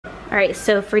All right,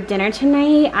 so for dinner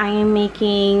tonight, I am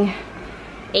making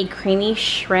a creamy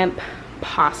shrimp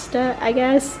pasta, I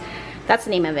guess. That's the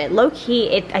name of it. Low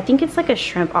key, I think it's like a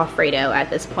shrimp Alfredo at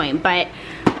this point, but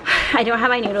I don't have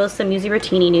my noodles, so I'm using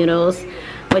rotini noodles,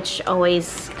 which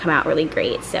always come out really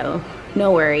great, so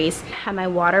no worries. I have my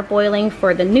water boiling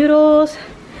for the noodles,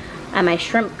 and my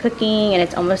shrimp cooking, and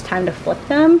it's almost time to flip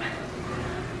them.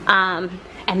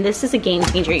 And this is a game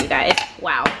changer, you guys.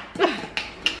 Wow.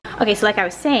 Okay, so like I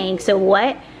was saying, so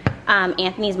what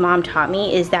Anthony's mom taught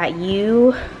me is that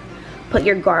you put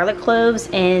your garlic cloves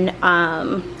in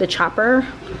the chopper.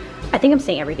 I think I'm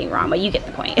saying everything wrong, but you get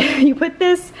the point. You put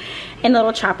this in the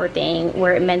little chopper thing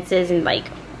where it minces and like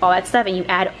all that stuff, and you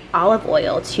add olive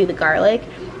oil to the garlic,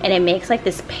 and it makes like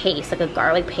this paste, like a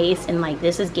garlic paste, and like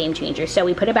this is game changer. So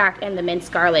we put it back in the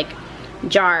minced garlic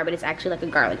jar, but it's actually like a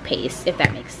garlic paste, if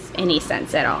that makes any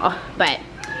sense at all. But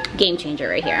game changer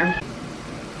right here.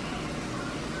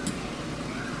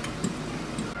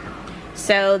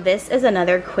 So this is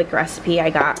another quick recipe I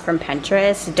got from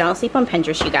Pinterest. Don't sleep on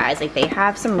Pinterest, you guys. Like, they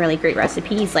have some really great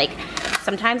recipes. Like,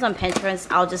 sometimes on Pinterest,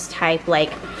 I'll just type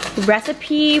like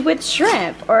recipe with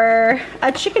shrimp or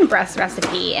a chicken breast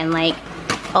recipe, and like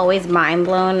always mind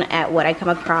blown at what I come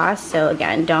across. So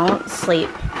again, don't sleep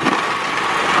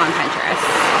on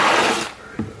Pinterest.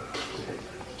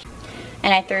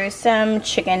 And I threw some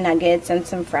chicken nuggets and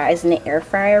some fries in the air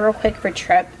fryer real quick for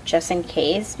Trip, just in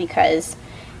case, because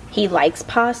he likes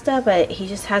pasta, but he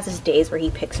just has his days where he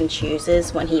picks and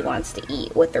chooses when he wants to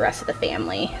eat with the rest of the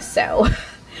family. So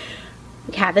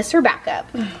we have this for backup.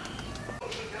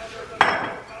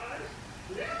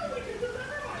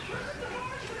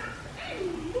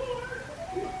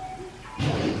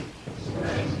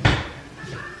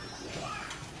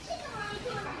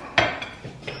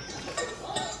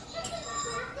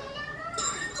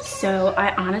 So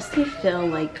I honestly feel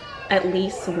like at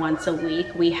least once a week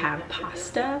we have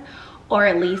pasta, or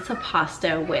at least a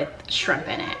pasta with shrimp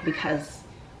in it, because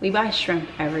we buy shrimp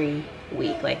every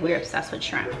week. Like, we're obsessed with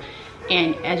shrimp.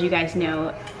 And as you guys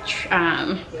know,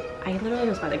 I literally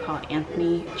was about to call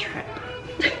Anthony Trip.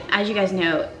 As you guys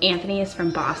know, Anthony is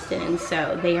from Boston, and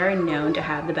so they are known to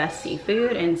have the best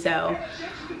seafood, and so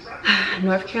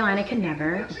North Carolina can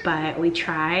never, but we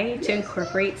try to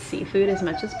incorporate seafood as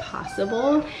much as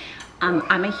possible.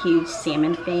 I'm a huge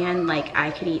salmon fan. Like,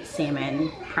 I could eat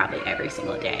salmon probably every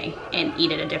single day and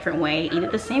eat it a different way, eat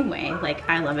it the same way. Like,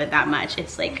 I love it that much.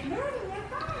 It's like,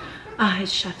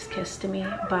 it's chef's kiss to me,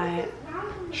 but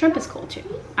shrimp is cool too.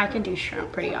 I can do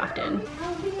shrimp pretty often.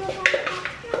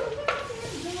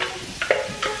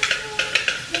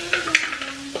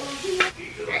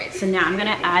 Alright, so now I'm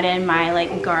gonna add in my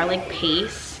like garlic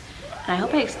paste. And I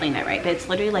hope I explained that right, but it's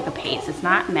literally like a paste. It's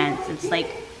not minced, it's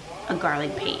like a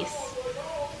garlic paste.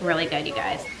 Really good, you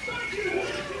guys.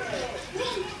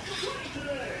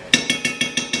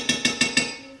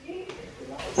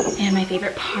 And my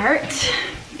favorite part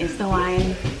is the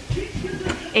wine.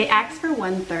 It asks for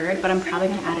 1/3, but I'm probably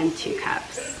gonna add in 2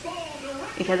 cups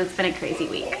because it's been a crazy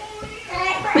week.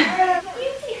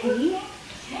 Hey,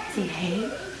 say hey.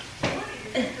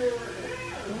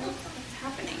 What's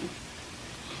happening?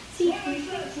 See,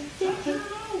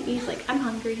 he's like, I'm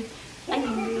hungry. I'm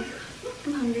hungry.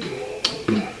 I'm hungry.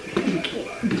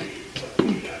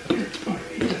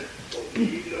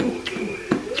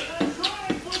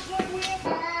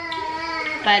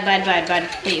 Bud,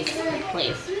 please,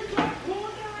 please.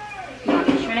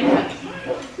 Mommy's trying to cook.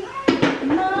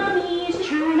 Mommy's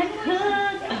trying to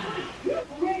cook.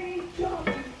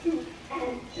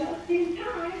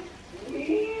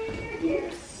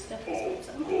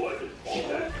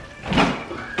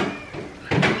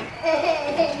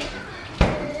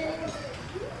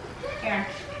 Here.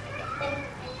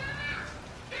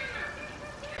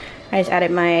 I just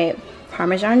added my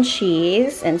Parmesan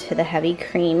cheese into the heavy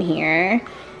cream here.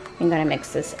 I'm gonna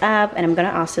mix this up, and I'm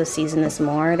gonna also season this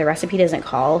more. The recipe doesn't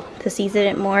call to season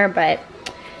it more, but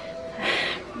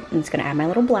I'm just gonna add my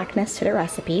little blackness to the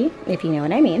recipe, if you know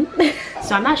what I mean.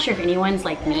 So I'm not sure if anyone's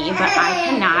like me, but I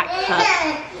cannot cook.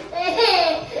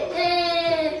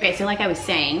 Okay, so like I was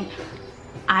saying,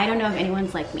 I don't know if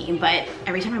anyone's like me, but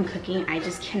every time I'm cooking, I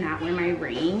just cannot wear my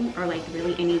ring or like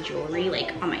really any jewelry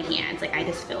like on my hands. Like, I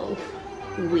just feel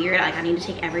weird. Like, I need to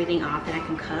take everything off that I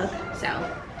can cook. So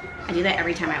I do that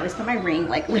every time. I always put my ring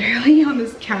like literally on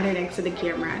this counter next to the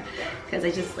camera, because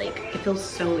I just like, it feels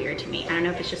so weird to me. I don't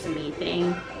know if it's just a me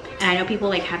thing. And I know people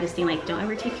like have this thing like, don't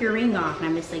ever take your ring off. And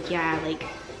I'm just like, yeah, like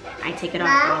I take it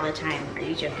off all the time. Are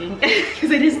you joking?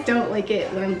 Because I just don't like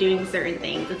it when I'm doing certain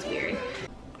things. It's weird.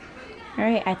 All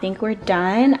right, I think we're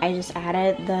done. I just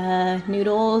added the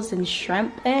noodles and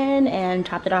shrimp in and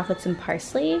topped it off with some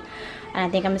parsley. And I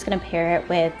think I'm just gonna pair it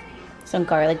with some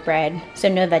garlic bread. So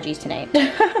no veggies tonight.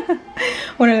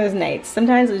 One of those nights.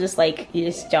 Sometimes it's just like, you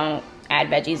just don't add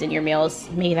veggies in your meals.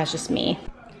 Maybe that's just me.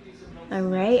 All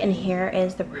right, and here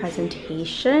is the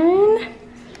presentation.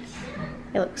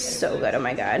 It looks so good, oh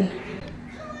my God.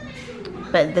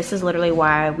 But this is literally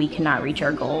why we cannot reach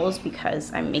our goals,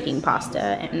 because I'm making pasta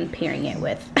and pairing it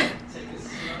with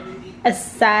a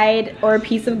side or a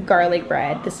piece of garlic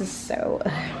bread. This is so,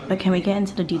 but can we get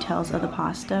into the details of the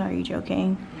pasta? Are you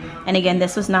joking? And again,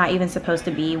 this was not even supposed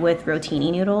to be with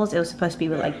rotini noodles. It was supposed to be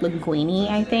with like linguine,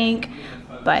 I think,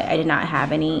 but I did not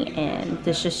have any. And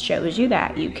this just shows you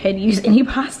that you could use any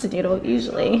pasta noodle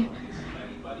usually.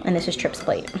 And this is Tripp's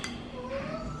plate.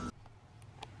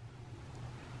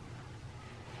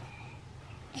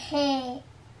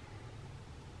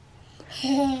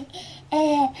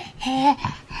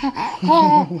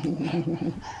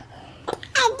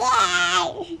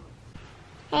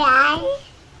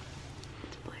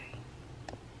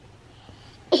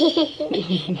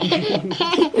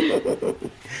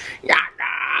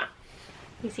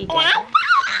 You see Dad?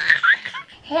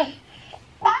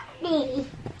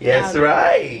 Yes,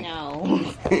 right.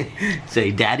 No. Say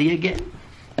daddy again.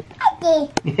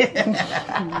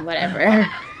 Whatever.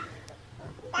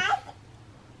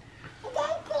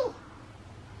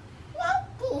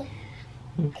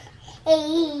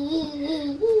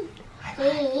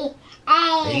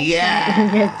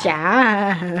 Yeah. Good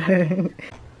job.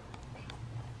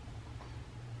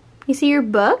 You see your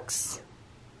books?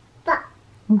 Book.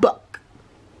 Book.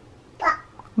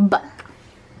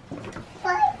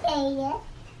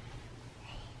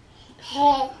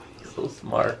 So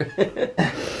smart. Good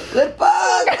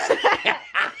book.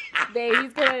 Babe,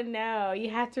 he's gonna know. You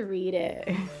have to read it.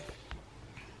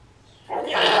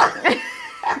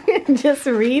 Just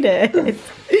read it.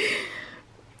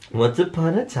 Once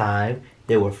upon a time,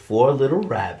 there were 4 little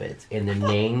rabbits, and their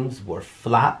names were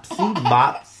Flopsy,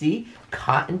 Mopsy,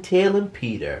 Cottontail, and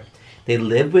Peter. They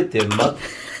lived with their mother.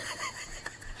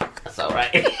 That's all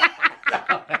right.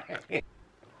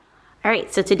 All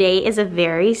right, so today is a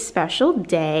very special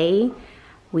day.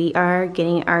 We are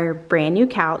getting our brand new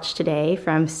couch today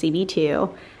from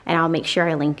CB2, and I'll make sure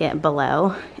I link it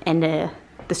below in the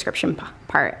description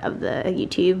part of the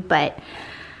YouTube. But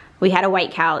we had a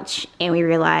white couch and we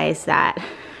realized that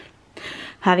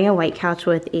having a white couch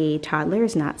with a toddler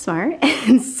is not smart.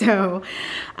 And so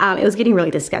it was getting really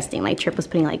disgusting. Like Tripp was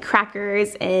putting like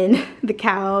crackers in the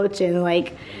couch and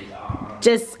like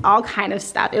just all kind of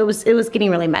stuff. It was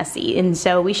getting really messy. And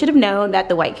so we should have known that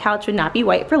the white couch would not be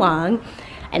white for long.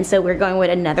 And so we're going with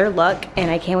another look,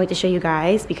 and I can't wait to show you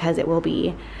guys because it will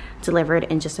be delivered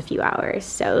in just a few hours.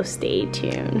 So stay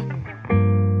tuned.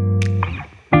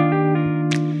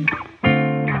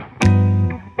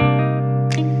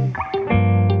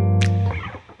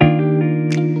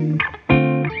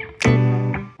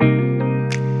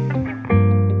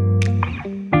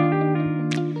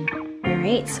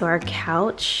 So our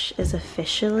couch is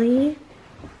officially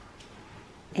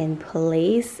in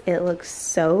place. It looks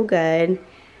so good.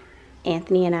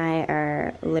 Anthony and I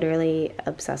are literally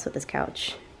obsessed with this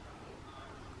couch.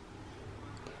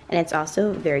 And it's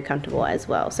also very comfortable as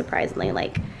well, surprisingly.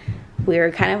 Like, we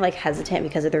were kind of like hesitant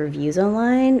because of the reviews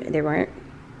online. There weren't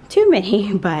too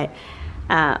many, but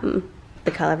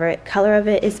the color of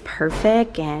it is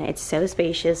perfect, and it's so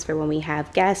spacious for when we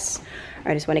have guests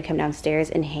or just want to come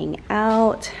downstairs and hang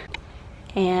out.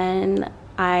 And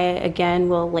I again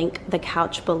will link the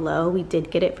couch below. We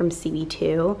did get it from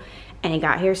CB2 and it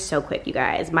got here so quick, you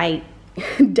guys. My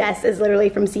desk is literally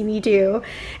from CB2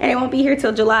 and it won't be here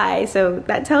till July. So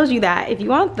that tells you that if you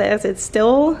want this, it's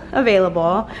still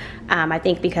available. I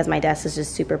think because my desk is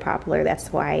just super popular,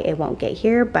 that's why it won't get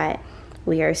here. But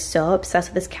we are so obsessed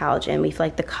with this couch, and we feel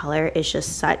like the color is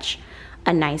just such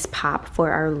a nice pop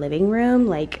for our living room.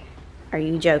 Like, are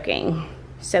you joking?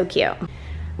 So cute.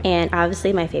 And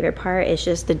obviously my favorite part is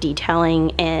just the detailing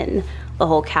in the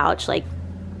whole couch. Like,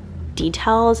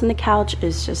 details in the couch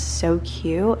is just so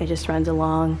cute. It just runs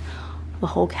along the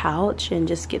whole couch and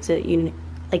just gives it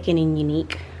like an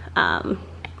unique, I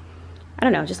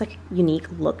don't know, just like unique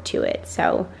look to it.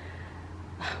 So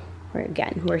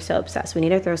we're so obsessed. We need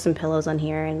to throw some pillows on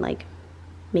here and like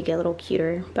make it a little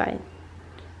cuter, but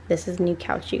this is a new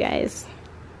couch, you guys.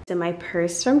 So my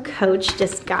purse from Coach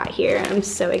just got here. I'm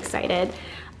so excited.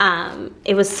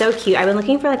 It was so cute. I've been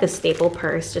looking for like a staple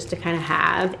purse just to kind of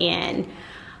have, and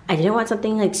I didn't want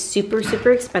something like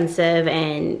super expensive.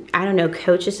 And I don't know,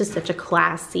 Coach is just such a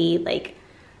classy, like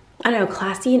I don't know,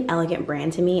 classy and elegant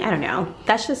brand to me. I don't know,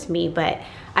 that's just me, but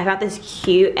I found this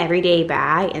cute everyday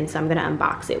bag, and so I'm gonna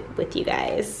unbox it with you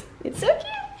guys. It's so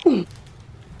cute.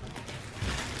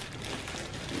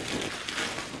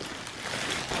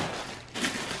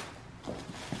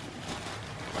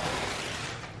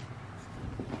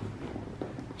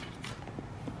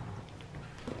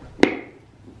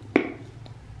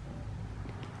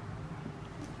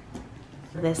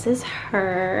 This is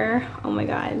her. Oh my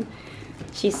God,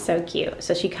 she's so cute.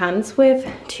 So she comes with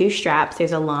 2 straps.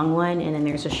 There's a long one and then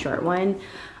there's a short one.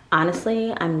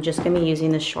 Honestly, I'm just gonna be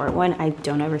using the short one. I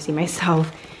don't ever see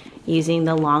myself using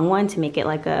the long one to make it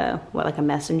like a, like a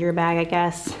messenger bag, I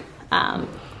guess. I'm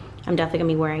definitely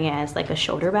gonna be wearing it as like a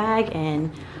shoulder bag,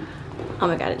 and oh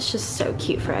my God, it's just so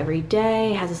cute for every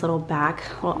day. It has this little back,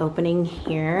 little opening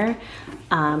here.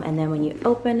 And then when you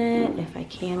open it, if I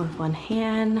can with one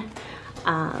hand,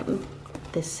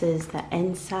 this is the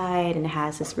inside, and it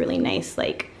has this really nice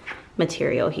like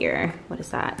material here. What is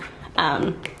that?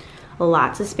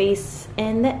 Lots of space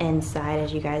in the inside,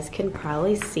 as you guys can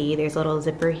probably see. There's a little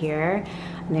zipper here,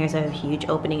 and there's a huge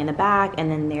opening in the back,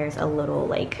 and then there's a little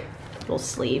like little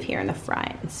sleeve here in the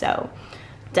front. So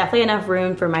definitely enough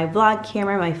room for my vlog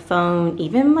camera, my phone,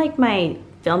 even like my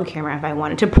film camera if I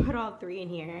wanted to put all 3 in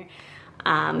here.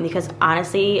 Because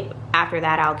honestly, after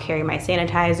that, I'll carry my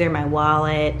sanitizer, my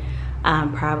wallet,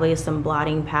 probably some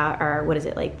blotting powder, or what is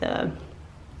it, like the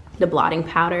blotting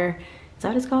powder, is that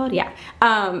what it's called? Yeah.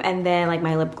 And then like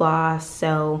my lip gloss.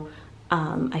 So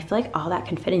I feel like all that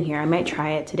can fit in here. I might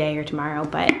try it today or tomorrow,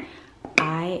 but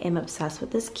I am obsessed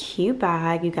with this cute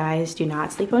bag. You guys, do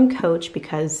not sleep on Coach,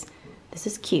 because this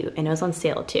is cute, and it was on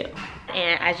sale too.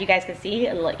 And as you guys can see,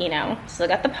 you know, still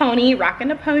got the pony, rocking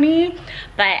the pony,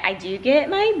 but I do get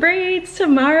my braids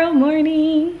tomorrow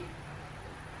morning.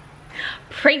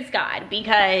 Praise God,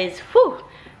 because whew,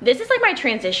 this is like my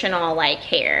transitional like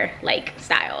hair, like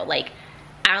style. Like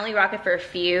I only rock it for a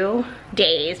few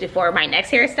days before my next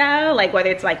hairstyle, like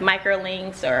whether it's like micro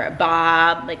links or a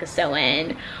bob, like a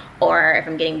sew-in, or if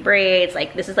I'm getting braids,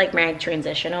 like this is like my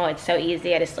transitional. It's so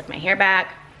easy. I just slick my hair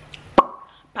back,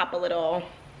 pop a little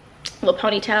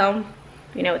ponytail,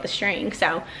 you know, with the string.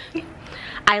 So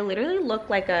I literally look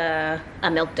like a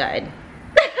milk dud.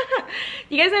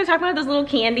 You guys know I'm talking about those little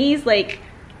candies? Like,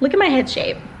 look at my head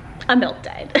shape. A milk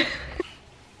dud.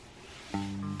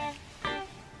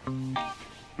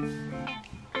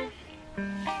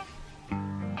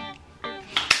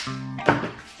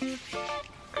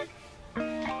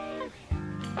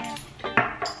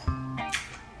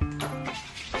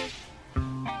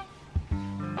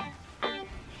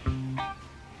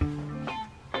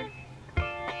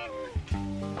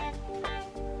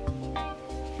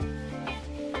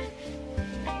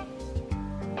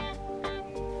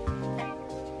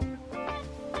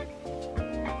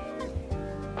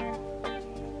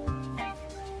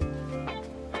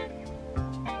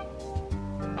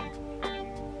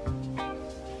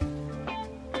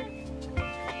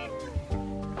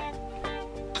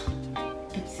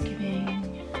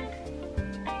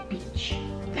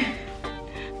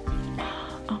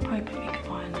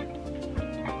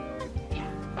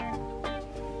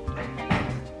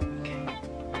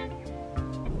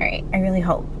 Alright, I really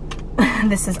hope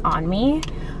this is on me,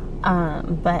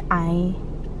 but I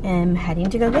am heading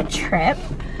to go get Trip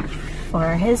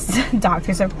for his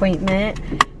doctor's appointment.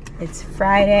 It's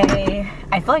Friday.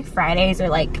 I feel like Fridays are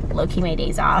like low-key my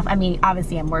days off. I mean,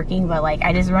 obviously I'm working, but like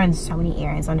I just run so many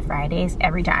errands on Fridays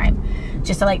every time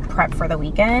just to like prep for the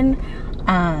weekend.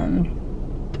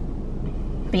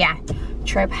 But yeah,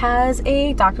 Trip has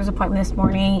a doctor's appointment this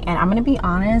morning, and I'm gonna be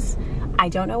honest, I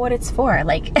don't know what it's for.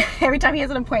 Like every time he has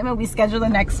an appointment, we schedule the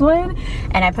next one,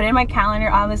 and I put it in my calendar,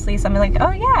 obviously, so I'm like,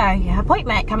 oh yeah,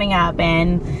 appointment coming up,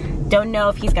 and don't know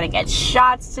if he's gonna get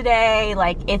shots today.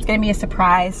 Like it's gonna be a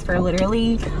surprise for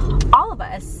literally all of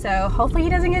us. So hopefully he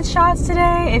doesn't get shots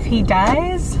today. If he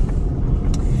does,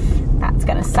 that's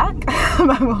gonna suck,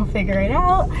 but we'll figure it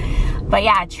out. But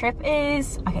yeah, Trip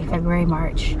is, okay, February,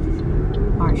 March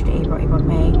to April, to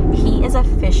May. He is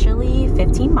officially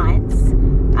 15 months.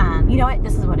 You know what?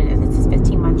 This is what it is. It's his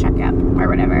 15-month checkup or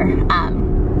whatever.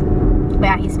 But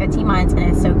yeah, he's 15 months, and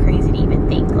it's so crazy to even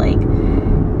think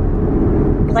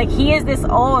like he is this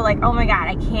old. Like, oh my God,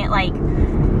 I can't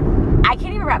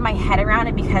even wrap my head around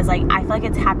it, because like I feel like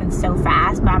it's happened so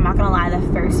fast. But I'm not gonna lie, the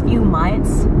first few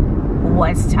months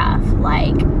was tough.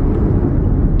 Like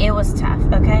it was tough,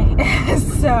 okay?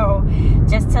 So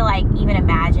just to like even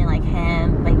imagine like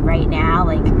him like right now,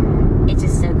 like it's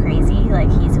just so crazy. Like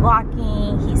he's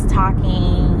walking, he's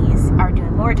talking, he's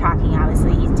doing more talking,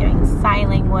 obviously. He's doing sign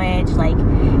language. Like,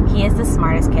 he is the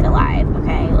smartest kid alive,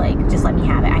 okay? Like, just let me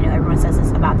have it. I know everyone says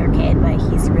this about their kid, but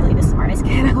he's really the smartest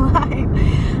kid alive.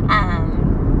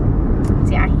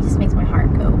 So yeah, he just makes my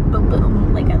heart go boom,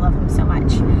 boom. Like, I love him so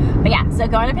much. But yeah, so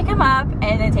going to pick him up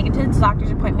and then take him to the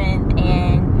doctor's appointment,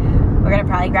 and we're gonna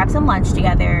probably grab some lunch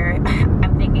together.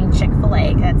 I'm thinking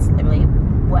Chick-fil-A, that's literally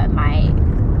what my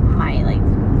like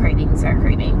cravings are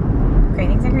craving.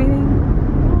 Cravings are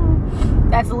craving?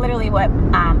 That's literally what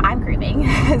I'm craving.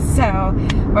 So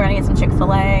we're gonna get some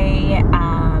Chick-fil-A,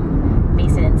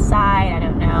 Mason inside, I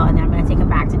don't know, and then I'm gonna take him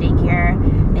back to daycare,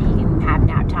 then he can have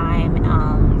nap time,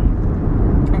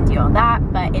 and do all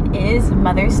that. But it is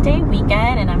Mother's Day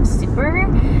weekend, and I'm super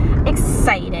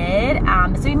excited.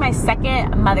 This will be my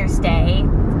second Mother's Day,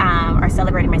 or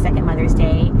celebrating my second Mother's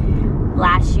Day.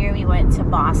 Last year we went to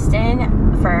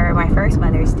Boston for my first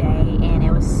Mother's Day, and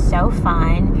it was so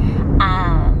fun.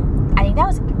 I think that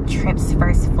was Tripp's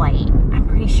first flight. I'm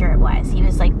pretty sure it was. He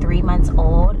was like 3 months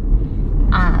old.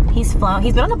 He's been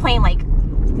on the plane like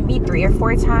maybe 3 or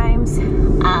 4 times.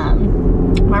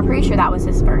 I'm pretty sure that was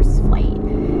his first flight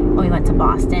when we went to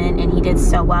Boston, and he did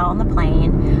so well on the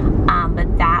plane.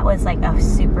 But that was like a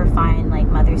super fun like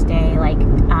Mother's Day. Like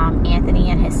Anthony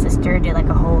and his sister did like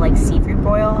a whole like seafood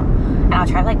boil, and I'll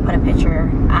try to like put a picture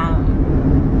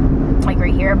like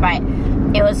right here, but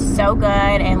it was so good.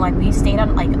 And like we stayed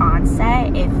on like on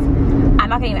set. If I'm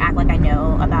not gonna even act like I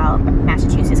know about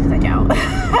Massachusetts, because I don't.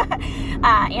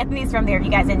 Anthony's from there, if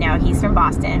you guys didn't know. He's from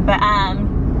Boston, but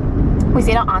we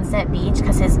stayed on Onset Beach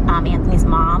because his Anthony's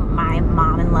mom, my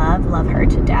mom in love her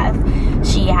to death.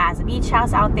 She has a beach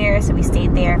house out there, so we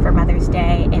stayed there for Mother's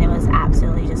Day, and it was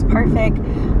absolutely just perfect.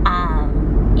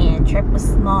 And Tripp was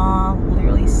small,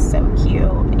 literally so cute,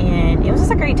 and it was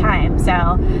just a great time. So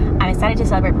I'm excited to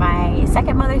celebrate my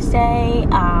second Mother's Day.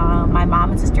 My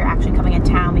mom and sister are actually coming in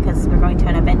town because we're going to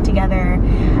an event together,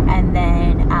 and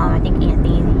then I think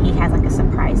Anthony, he has like a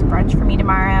surprise brunch for me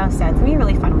tomorrow, so it's gonna be a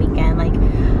really fun weekend. Like,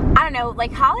 I don't know,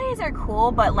 like holidays are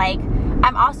cool, but like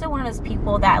I'm also one of those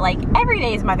people that like every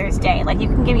day is Mother's Day. Like, you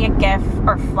can give me a gift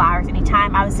or flowers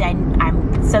anytime. Obviously I'm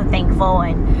so thankful,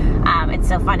 and it's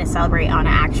so fun to celebrate on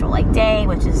an actual like day,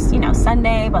 which is, you know,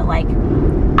 Sunday. But like,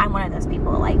 I'm one of those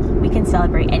people, like, we can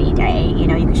celebrate any day, you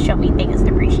know, you can show me things of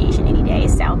appreciation any day.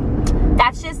 So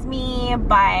that's just me,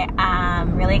 but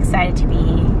I'm really excited to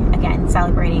be again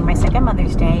celebrating my second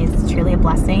Mother's Day. It's truly a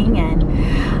blessing, and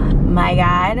my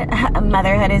God,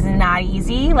 motherhood is not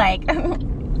easy. Like,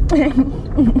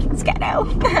 it's ghetto.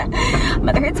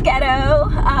 Motherhood's ghetto.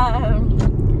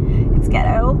 It's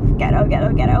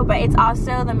ghetto, but it's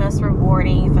also the most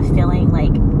rewarding, fulfilling.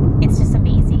 Like, it's just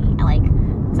amazing. And like,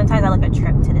 sometimes I look at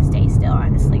Tripp to this day still, and I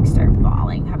just like start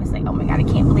bawling. I'm just like, oh my God, I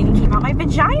can't believe he came out my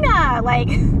vagina. Like,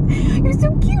 you're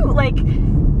so cute. Like,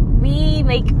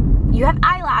 you have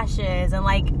eyelashes, and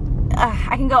like,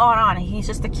 I can go on and on. He's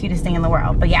just the cutest thing in the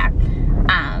world. But yeah,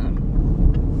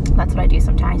 that's what I do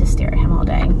sometimes, just stare at him all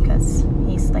day, because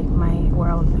he's like my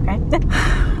world, okay?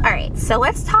 All right, so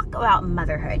let's talk about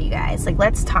motherhood, you guys. Like,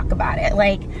 let's talk about it.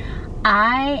 Like,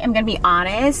 I am gonna be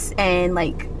honest, and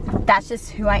like, that's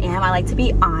just who I am. I like to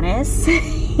be honest,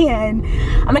 and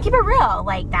I'm gonna keep it real.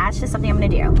 Like, that's just something I'm gonna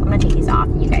do. I'm gonna take these off,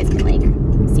 and you guys can like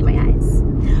see my eyes.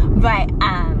 But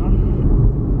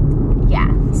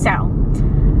yeah, so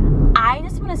I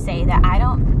just want to say that I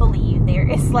don't believe there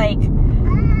is like,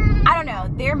 I don't know,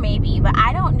 there may be, but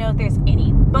I don't know if there's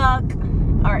any book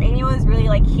or anyone's really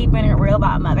like keeping it real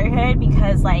about motherhood,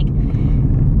 because like,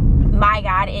 my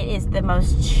God, it is the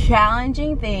most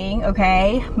challenging thing,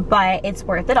 okay? But it's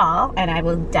worth it all, and I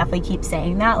will definitely keep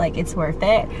saying that, like, it's worth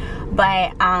it.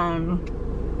 But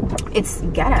it's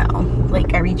ghetto.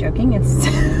 Like, are we joking? It's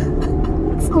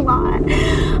it's a lot.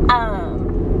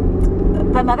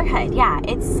 But motherhood, yeah,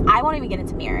 I won't even get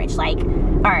into marriage, like,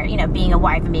 or, you know, being a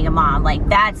wife and being a mom. Like,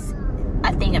 that's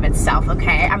a thing of itself,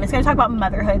 okay? I'm just gonna talk about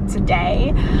motherhood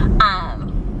today,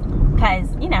 because,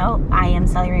 you know, I am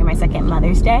celebrating my second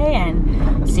Mother's Day,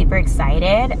 and super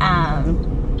excited.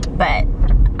 But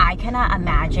I cannot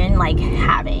imagine like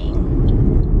having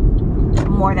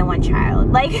more than one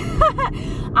child. Like,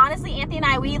 honestly, Anthony and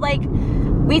I, we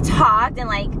talked, and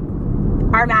like,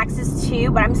 our max is 2,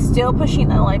 but I'm still pushing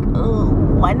the like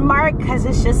 1 mark, because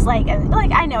it's just like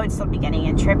I know it's still the beginning,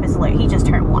 and Tripp is he just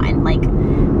turned 1. Like,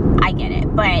 I get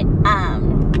it, but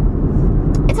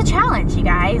it's a challenge, you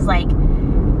guys. Like,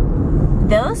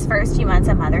 those first few months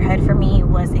of motherhood for me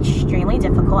was extremely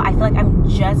difficult. I feel like I'm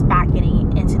just back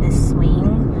getting into this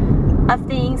swing of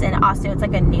things, and also it's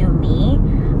like a new me,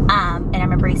 and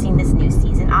I'm embracing this new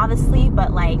season, obviously.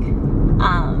 But like,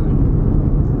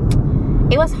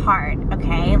 it was hard,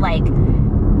 okay? Like,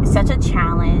 such a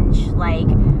challenge. Like,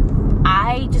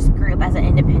 I just grew up as an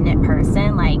independent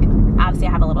person. Like, obviously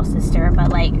I have a little sister,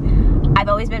 but like, I've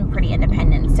always been pretty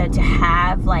independent. So to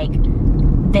have like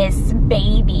this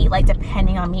baby like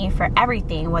depending on me for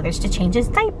everything, whether it's to change his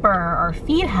diaper or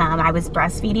feed him, I was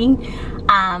breastfeeding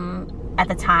at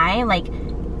the time, like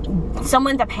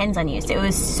someone depends on you. So it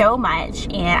was so much,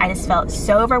 and I just felt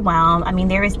so overwhelmed. I mean,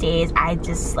 there was days I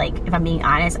just, like, if I'm being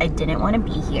honest, I didn't want to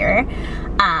be here,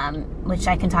 which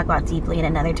I can talk about deeply in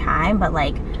another time, but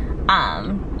like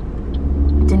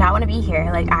did not want to be here.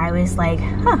 Like, I was like,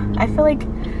 I feel like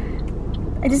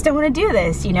I just don't want to do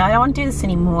this, you know, I don't want to do this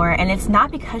anymore. And it's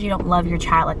not because you don't love your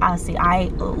child. Like, honestly, I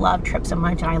love Tripp so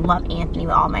much, and I love Anthony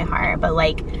with all my heart, but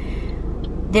like,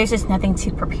 there's just nothing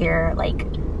to prepare like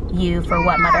you for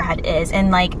what motherhood is.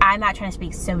 And like, I'm not trying to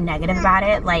speak so negative about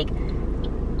it. Like,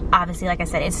 obviously, like I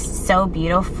said, it's so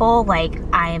beautiful. Like,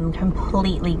 I am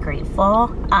completely grateful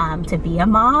to be a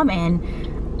mom. And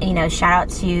you know, shout out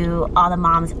to all the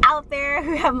moms out there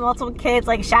who have multiple kids.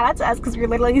 Like, shout out to us, because we're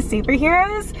literally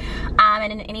superheroes.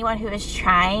 And anyone who is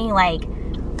trying, like,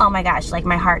 oh my gosh, like,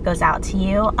 my heart goes out to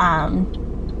you.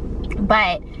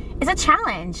 But it's a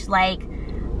challenge. Like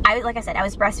I said, I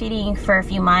was breastfeeding for a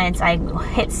few months. I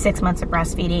hit 6 months of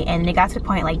breastfeeding, and it got to the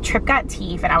point, like, Tripp got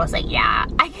teeth, and I was like, yeah,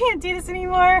 I can't do this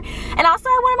anymore. And also,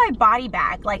 I wanted my body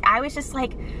back. Like, I was just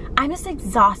like, I'm just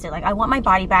exhausted. Like, I want my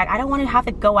body back. I don't want to have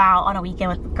to go out on a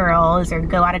weekend with the girls or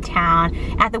go out of town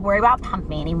and have to worry about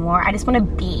pumping anymore. I just want to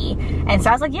be. And so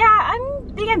I was like, yeah, I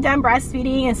think I'm done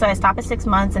breastfeeding. And so I stopped at 6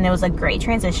 months, and it was a great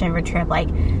transition for Tripp. Like,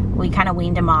 we kind of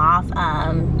weaned him off.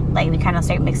 Like, we kind of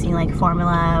started mixing like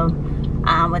formula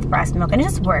with breast milk, and it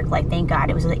just worked. Like, thank God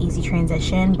it was an easy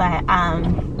transition. But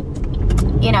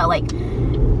you know, like,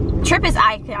 Tripp is,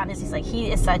 I can honestly say, like,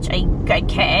 he is such a good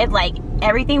kid. Like,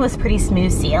 everything was pretty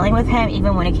smooth sailing with him,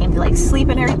 even when it came to like sleep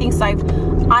and everything. So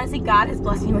honestly, God has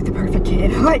blessed me with the perfect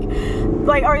kid.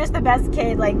 like or just the best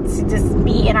kid, like, to just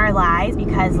be in our lives,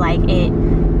 because like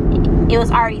it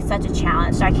was already such a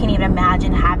challenge. So I can't even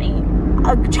imagine having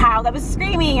a child that was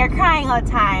screaming or crying all the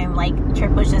time. Like,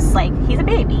 Tripp was just like, he's a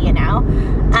baby, you know.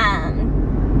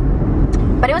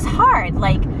 But it was hard.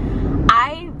 Like,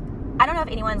 I don't know if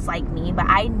anyone's like me, but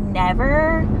I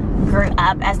never grew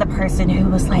up as the person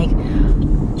who was like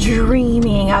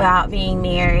dreaming about being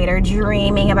married or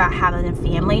dreaming about having a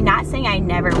family. Not saying I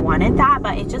never wanted that,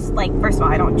 but it's just like, first of all,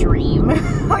 I don't dream.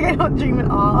 Like, I don't dream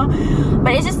at all.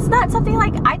 But it's just not something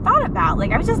like I thought about. Like,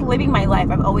 I was just living my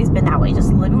life. I've always been that way,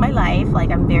 just living my life.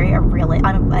 Like, I'm very a realist.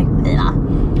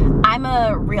 I'm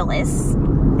a realist.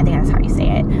 I think that's how you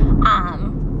say it.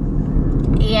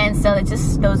 And so it's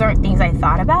just, those aren't things I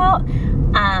thought about.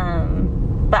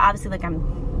 But obviously, like,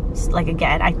 I'm just, like,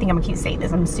 again, I think I'm gonna keep saying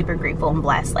this, I'm super grateful and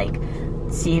blessed, like,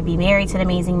 to be married to an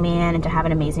amazing man and to have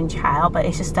an amazing child. But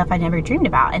it's just stuff I never dreamed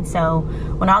about. And so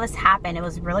when all this happened, it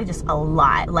was really just a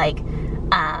lot. Like,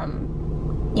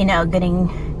 you know,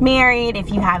 getting married. If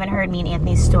you haven't heard me and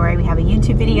Anthony's story, we have a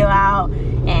YouTube video out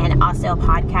and also a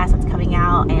podcast that's coming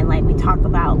out, and like, we talk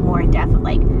about more in depth of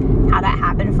like how that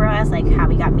happened for us, like how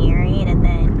we got married, and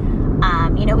then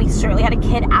you know, we shortly had a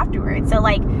kid afterwards. So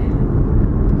like,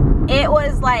 it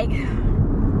was like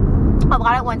a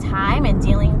lot at one time, and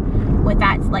dealing with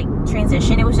that like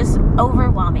transition, it was just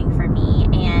overwhelming for me.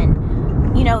 And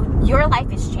you know, your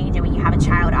life is changing when you have a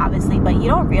child, obviously, but you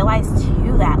don't realize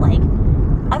too that like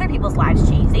other people's lives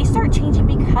change. They start changing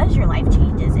because your life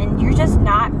changes, and you're just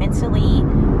not mentally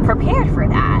prepared for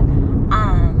that.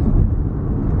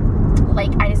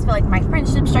 Like, I just feel like my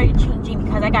friendships started changing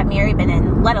because I got married, but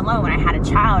then let alone when I had a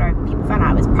child or people found out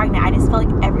I was pregnant, I just felt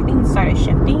like everything started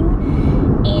shifting,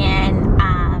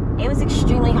 and it was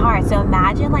extremely hard. So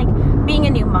imagine like being a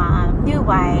new mom, new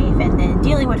wife, and then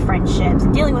dealing with friendships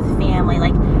and dealing with family.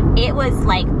 Like, it was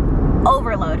like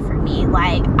overload for me.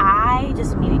 Like, I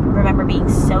just remember being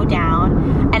so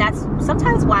down, and that's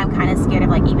sometimes why I'm kind of scared of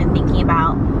like even thinking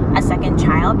about a second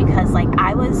child, because like,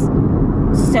 I was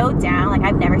so down. Like,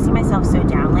 I've never seen myself so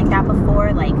down like that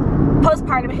before. Like,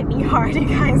 postpartum hit me hard, you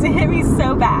guys. It hit me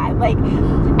so bad. Like,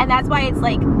 and that's why it's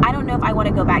like, I don't know if I want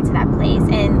to go back to that place.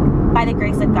 And by the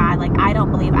grace of God, like, I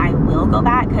don't believe I will go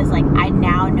back, because like, I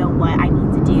now know what I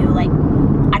need to do. Like,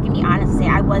 I can be honest and say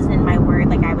I wasn't in my word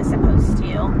like I was supposed to.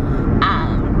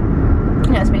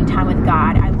 You know, spending time with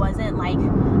God, I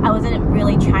wasn't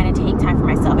really trying to take time for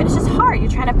myself. And it's just hard.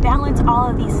 You're trying to balance all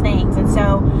of these things. And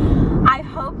so I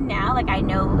hope now, like, I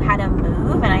know how to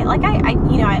move, and I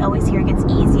you know, I always hear it gets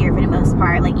easier for the most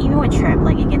part. Like, even with Tripp,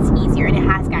 like, it gets easier, and it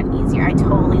has gotten easier. I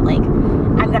totally, like,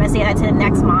 I'm gonna say that to the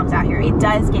next moms out here. It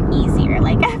does get easier.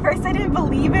 Like, at first I didn't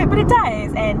believe it, but it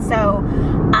does. And so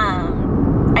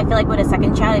I feel like with a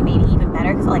second child it may be even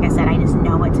better because, like I said, I just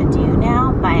know what to do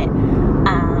now. But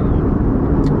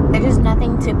there's just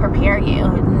nothing to prepare you.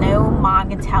 No mom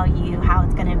can tell you how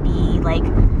it's gonna be. Like,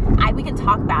 we can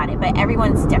talk about it, but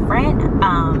everyone's different.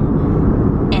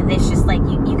 And it's just like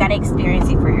you gotta experience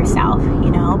it for yourself,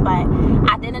 you know. But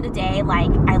at the end of the day,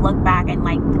 like, I look back and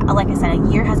like I said,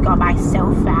 a year has gone by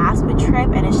so fast with Trip,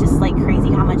 and it's just like crazy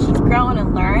how much she's grown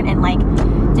and learned, and like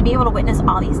to be able to witness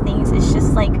all these things is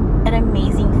just like an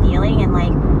amazing feeling. And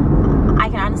like, I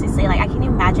can honestly say, like, I can't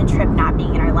imagine Trip not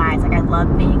being in our lives. Like, I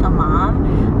love being a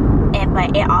mom,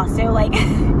 but it also, like,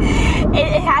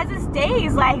 it has its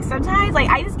days. Like, sometimes, like,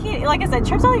 I just can't, like I said,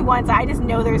 Trip's only one, so I just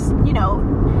know there's, you know,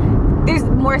 there's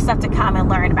more stuff to come and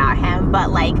learn about him.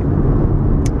 But like,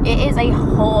 it is a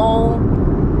whole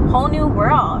new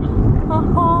world. A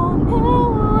whole new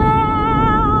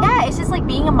world. Yeah, it's just like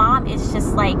being a mom is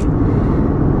just like,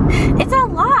 it's a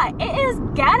lot. It is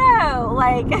ghetto.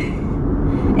 Like,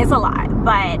 it's a lot.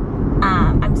 But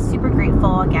I'm super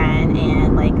grateful again,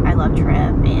 and like, I love Trip,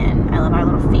 and I love our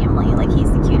little family. Like,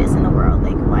 he's the cutest in the world.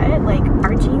 Like, what? Like,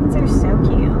 our genes are so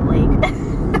cute. Like,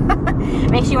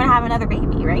 makes you want to have another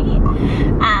baby, right?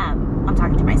 I'm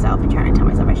talking to myself and trying to tell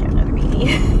myself I should have another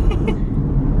baby.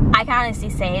 I can honestly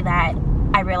say that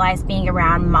I realized being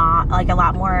around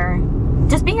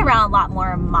just being around a lot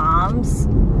more moms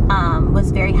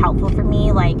was very helpful for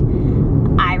me. Like,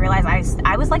 I realized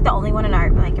I was like the only one in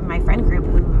in my friend group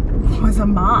who was a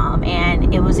mom,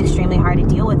 and it was extremely hard to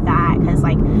deal with that because,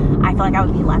 like, I feel like I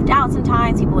would be left out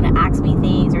sometimes. People wouldn't ask me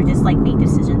things or just like make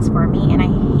decisions for me, and I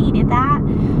hated that.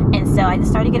 And so I just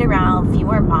started to get around a few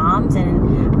more moms,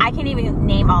 and I can't even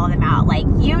name all of them out. Like,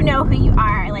 you know who you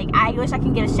are. Like, I wish I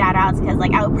could give shout outs because,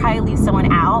 like, I would probably leave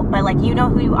someone out, but like, you know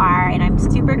who you are, and I'm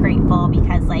super grateful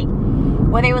because, like,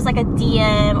 whether it was like a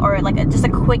DM or like just a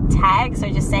quick text or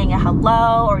just saying a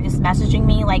hello or just messaging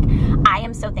me, like, I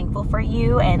am so thankful for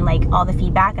you and like all the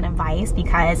feedback and advice,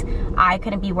 because I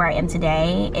couldn't be where I am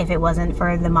today if it wasn't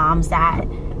for the moms that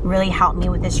really helped me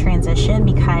with this transition,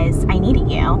 because I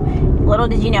needed you. Little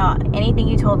did you know, anything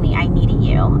you told me, I needed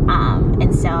you.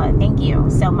 And so thank you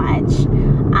so much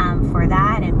for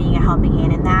that and being a helping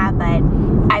hand in that. But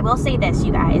I will say this,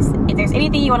 you guys, if there's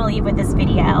anything you want to leave with this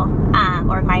video,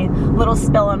 or my little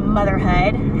spill on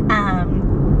motherhood,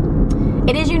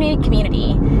 it is you need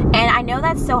community. And I know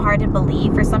that's so hard to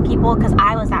believe for some people, because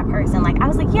I was that person. Like, I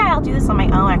was like, yeah, I'll do this on my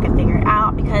own, I can figure it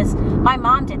out, because my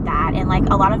mom did that, and like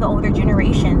a lot of the older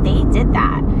generation, they did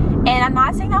that. And I'm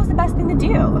not saying that was the best thing to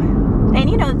do. And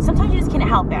you know, sometimes you just can't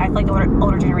help it. I feel like the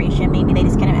older generation, maybe they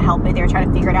just couldn't help it. They were trying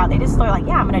to figure it out. They just were like,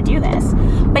 yeah, I'm gonna do this.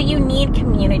 But you need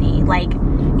community. Like,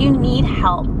 you need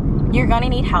help. You're gonna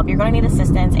need help. You're gonna need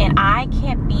assistance. And I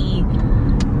can't be,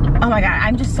 oh my God,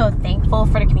 I'm just so thankful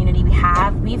for the community we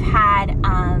have. We've had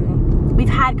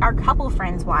our couple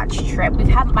friends watch Trip.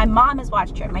 My mom has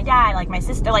watched Trip. My dad, like my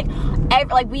sister, like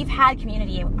we've had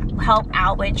community help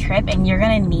out with Trip, and you're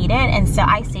gonna need it. And so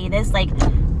I say this, like,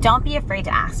 don't be afraid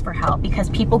to ask for help, because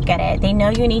people get it. They know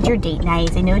you need your date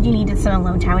nights. They know you need some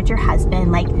alone time with your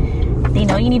husband. Like, they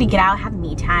know you need to get out and have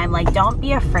me time. Like, don't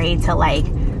be afraid to like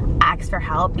ask for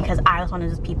help, because I was one of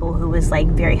those people who was like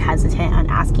very hesitant on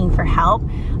asking for help.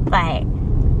 But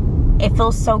it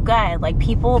feels so good. Like,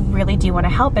 people really do want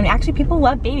to help, and actually people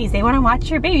love babies. They want to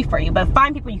watch your baby for you. But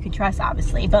find people you can trust,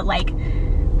 obviously. But like,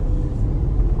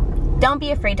 don't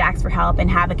be afraid to ask for help and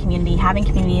have a community. Having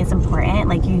community is important.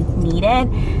 Like, you need it.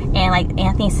 And like,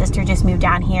 Anthony's sister just moved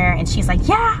down here, and she's like,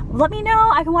 yeah, let me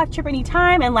know, I can watch Trip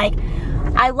anytime. And like,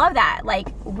 I love that. Like,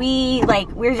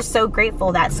 we're just so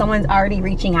grateful that someone's already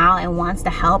reaching out and wants to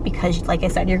help, because like I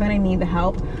said, you're gonna need the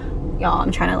help. Y'all,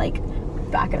 I'm trying to like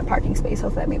back in a parking space.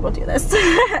 Hopefully I'm able to do this.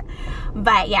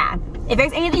 But yeah, if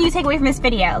there's anything you take away from this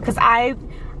video, because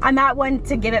I'm not one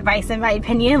to give advice in my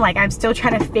opinion. Like, I'm still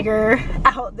trying to figure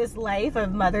out this life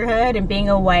of motherhood and being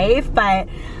a wife. But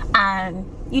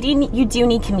you do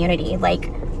need community.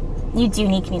 Like, you do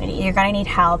need community. You're gonna need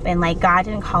help, and like, God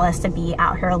didn't call us to be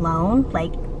out here alone.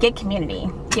 Like, get community.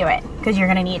 Do it, because you're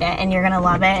gonna need it, and you're gonna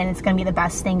love it, and it's gonna be the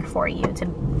best thing for you to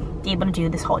be able to do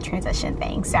this whole transition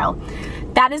thing. So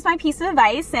that is my piece of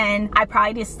advice, and I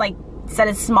probably just like said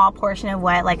a small portion of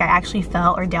what like I actually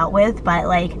felt or dealt with. But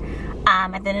like,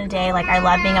 at the end of the day, like, I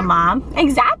love being a mom.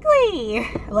 Exactly,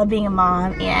 I love being a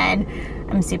mom, and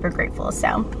I'm super grateful.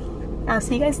 So I'll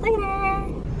see you guys later.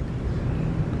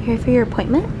 Here for your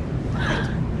appointment?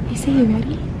 You say you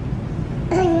ready?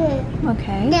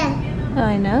 Okay. Yeah. Oh,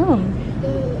 I know.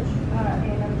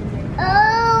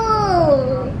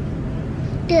 Oh.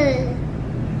 Good.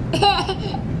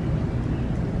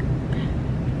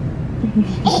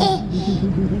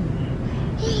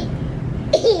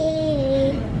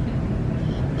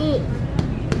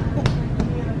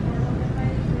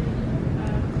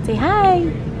 Say hi.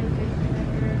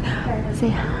 Say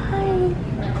hi.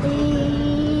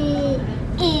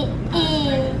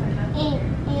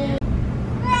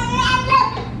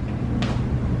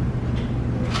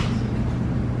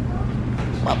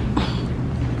 Well,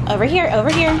 over here,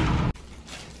 over here.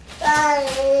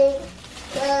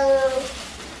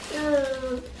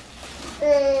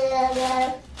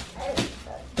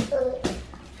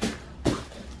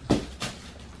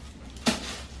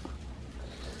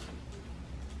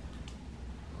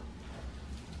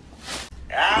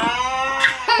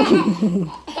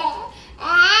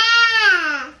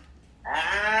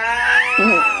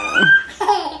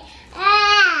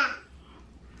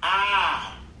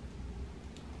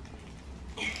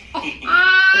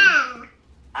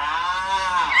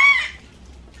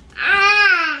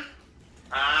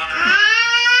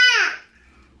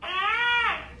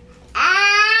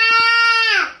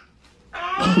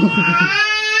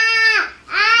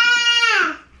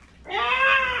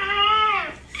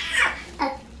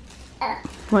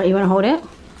 What, you want to hold it?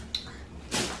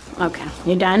 Okay,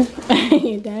 you done?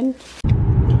 You done?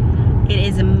 It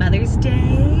is Mother's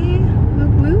Day.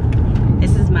 Whoop, whoop.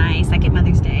 This is my second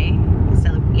Mother's Day.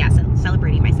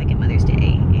 Celebrating my second Mother's Day,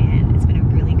 and it's been a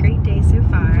really great day so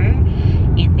far.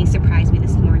 Anthony surprised me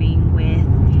this morning with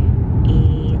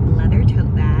a leather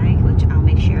tote bag, which I'll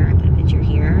make sure I put a picture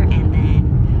here, and then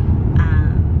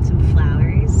some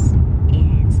flowers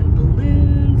and some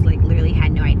balloons. Like, literally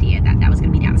had no idea that that was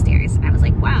gonna be downstairs. And I was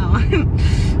like, wow.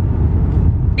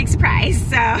 Big surprise.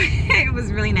 So it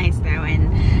was really nice though,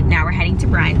 and now we're heading to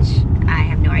brunch. I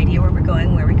have no idea where we're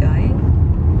going.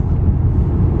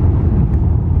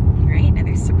 Right,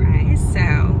 another surprise. So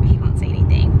he won't say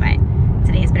anything, but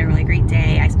today has been a really great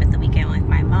day. I spent the weekend with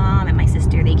my mom and my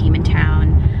sister. They came in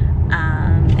town,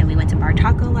 and we went to Bar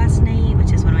Taco last night,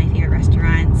 which is one of my favorite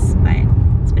restaurants. But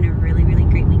it's been a really, really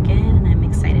great weekend, and I'm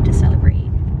excited to celebrate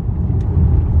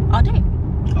all day.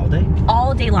 All day?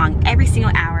 All day long, every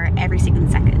single hour, every single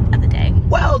second of the day.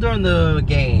 Well, during the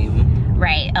game.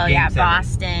 Right, oh Game yeah, 7.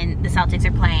 Boston, the Celtics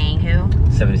are playing who?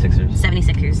 76ers.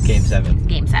 76ers. Game 7.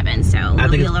 Game 7, so. I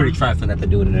think it's pretty trifling that they're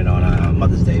doing it on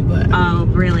Mother's Day, but. Oh,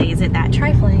 really? Is it that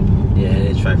trifling? Yeah,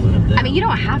 it is trifling up there. I mean, you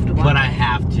don't have to watch. But I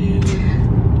have to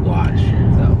watch,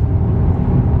 so.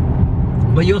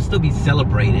 But you'll still be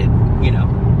celebrated, you know.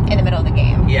 In the middle of the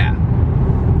game. Yeah.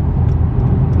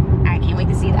 I can't wait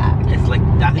to see that. It's like,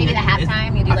 I think maybe the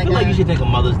halftime, you do I feel like you should take a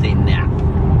Mother's Day nap.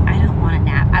 I don't want a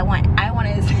nap. I want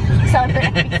to celebrate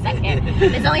every second.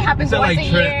 This only happens once a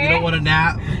year. You don't want a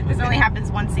nap? This only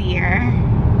happens once a year.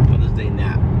 Mother's Day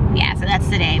nap. Yeah, so that's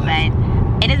today, but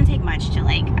it doesn't take much to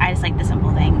like, I just like the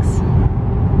simple things.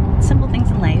 Simple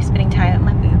things in life, spending time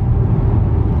with my boo.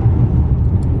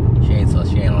 She ain't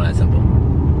all that simple.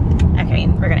 Okay,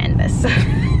 we're gonna end this.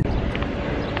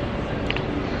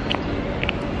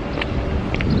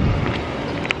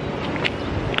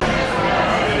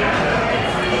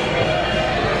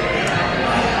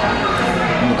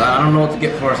 I don't know what to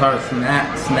get for us. Our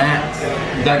snacks.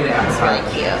 You gotta get It's really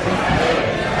cute.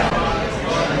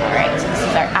 Alright, so this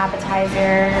is our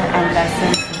appetizer, and this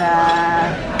is the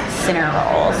cinnamon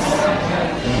rolls.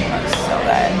 Looks so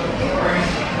good.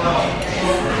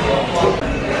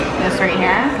 This right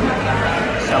here,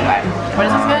 so good. What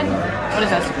is this good? What is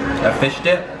this? A fish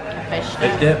dip. A fish dip.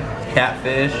 Fish dip.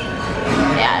 Catfish.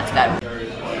 Yeah, it's good.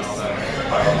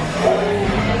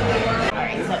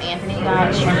 Alright, so Anthony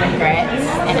got shrimp and grits,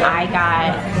 and I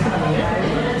got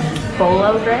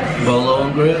bolo grits. Bolo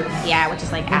and grits? Yeah, which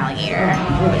is like alligator,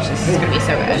 which is gonna be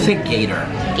so good. I say gator.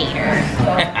 Gator.